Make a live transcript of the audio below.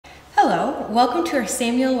Hello, welcome to our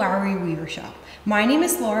Samuel Lowry Weaver Shop. My name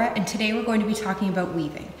is Laura and today we're going to be talking about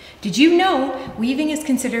weaving. Did you know weaving is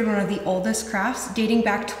considered one of the oldest crafts, dating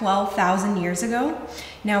back 12,000 years ago?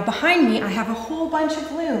 Now behind me I have a whole bunch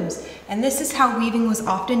of looms, and this is how weaving was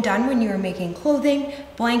often done when you were making clothing,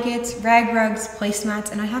 blankets, rag rugs,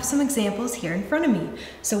 placemats, and I have some examples here in front of me.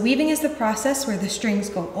 So weaving is the process where the strings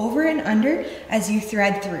go over and under as you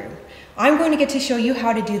thread through. I'm going to get to show you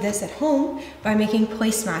how to do this at home by making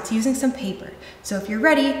placemats using some paper. So if you're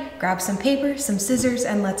ready, grab some paper, some scissors,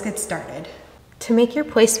 and let's get started. To make your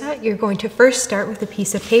placemat, you're going to first start with a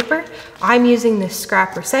piece of paper. I'm using this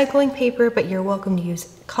scrap recycling paper, but you're welcome to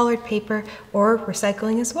use colored paper or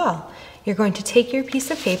recycling as well. You're going to take your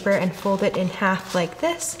piece of paper and fold it in half like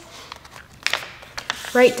this,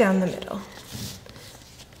 right down the middle.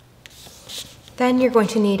 Then you're going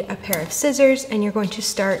to need a pair of scissors, and you're going to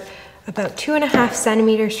start about 2.5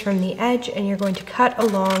 centimeters from the edge, and you're going to cut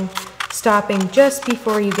along, stopping just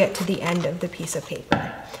before you get to the end of the piece of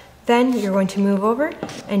paper. Then you're going to move over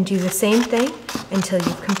and do the same thing until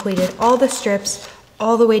you've completed all the strips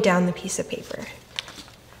all the way down the piece of paper.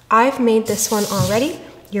 I've made this one already.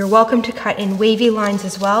 You're welcome to cut in wavy lines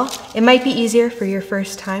as well. It might be easier for your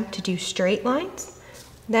first time to do straight lines.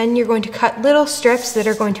 Then you're going to cut little strips that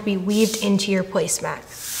are going to be weaved into your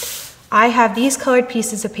placemat. I have these colored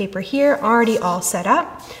pieces of paper here already all set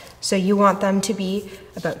up, so you want them to be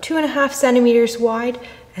about 2.5 centimeters wide,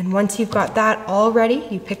 and once you've got that all ready,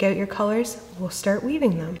 you pick out your colors, we'll start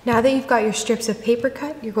weaving them. Now that you've got your strips of paper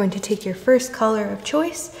cut, you're going to take your first color of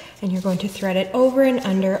choice and you're going to thread it over and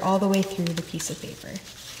under all the way through the piece of paper.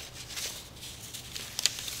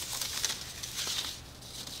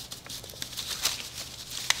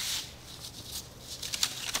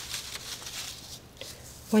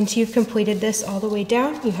 Once you've completed this all the way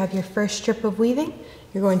down, you have your first strip of weaving.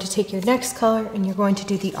 You're going to take your next color and you're going to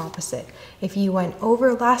do the opposite. If you went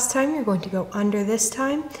over last time, you're going to go under this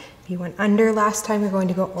time. If you went under last time, you're going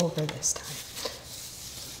to go over this time.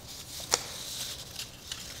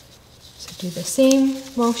 So do the same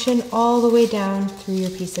motion all the way down through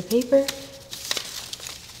your piece of paper.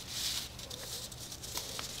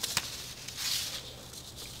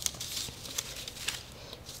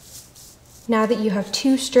 Now that you have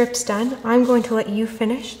 2 strips done, I'm going to let you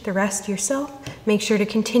finish the rest yourself. Make sure to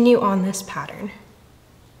continue on this pattern.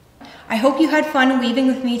 I hope you had fun weaving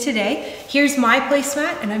with me today. Here's my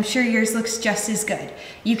placemat, and I'm sure yours looks just as good.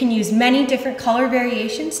 You can use many different color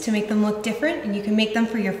variations to make them look different, and you can make them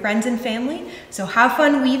for your friends and family. So have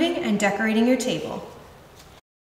fun weaving and decorating your table.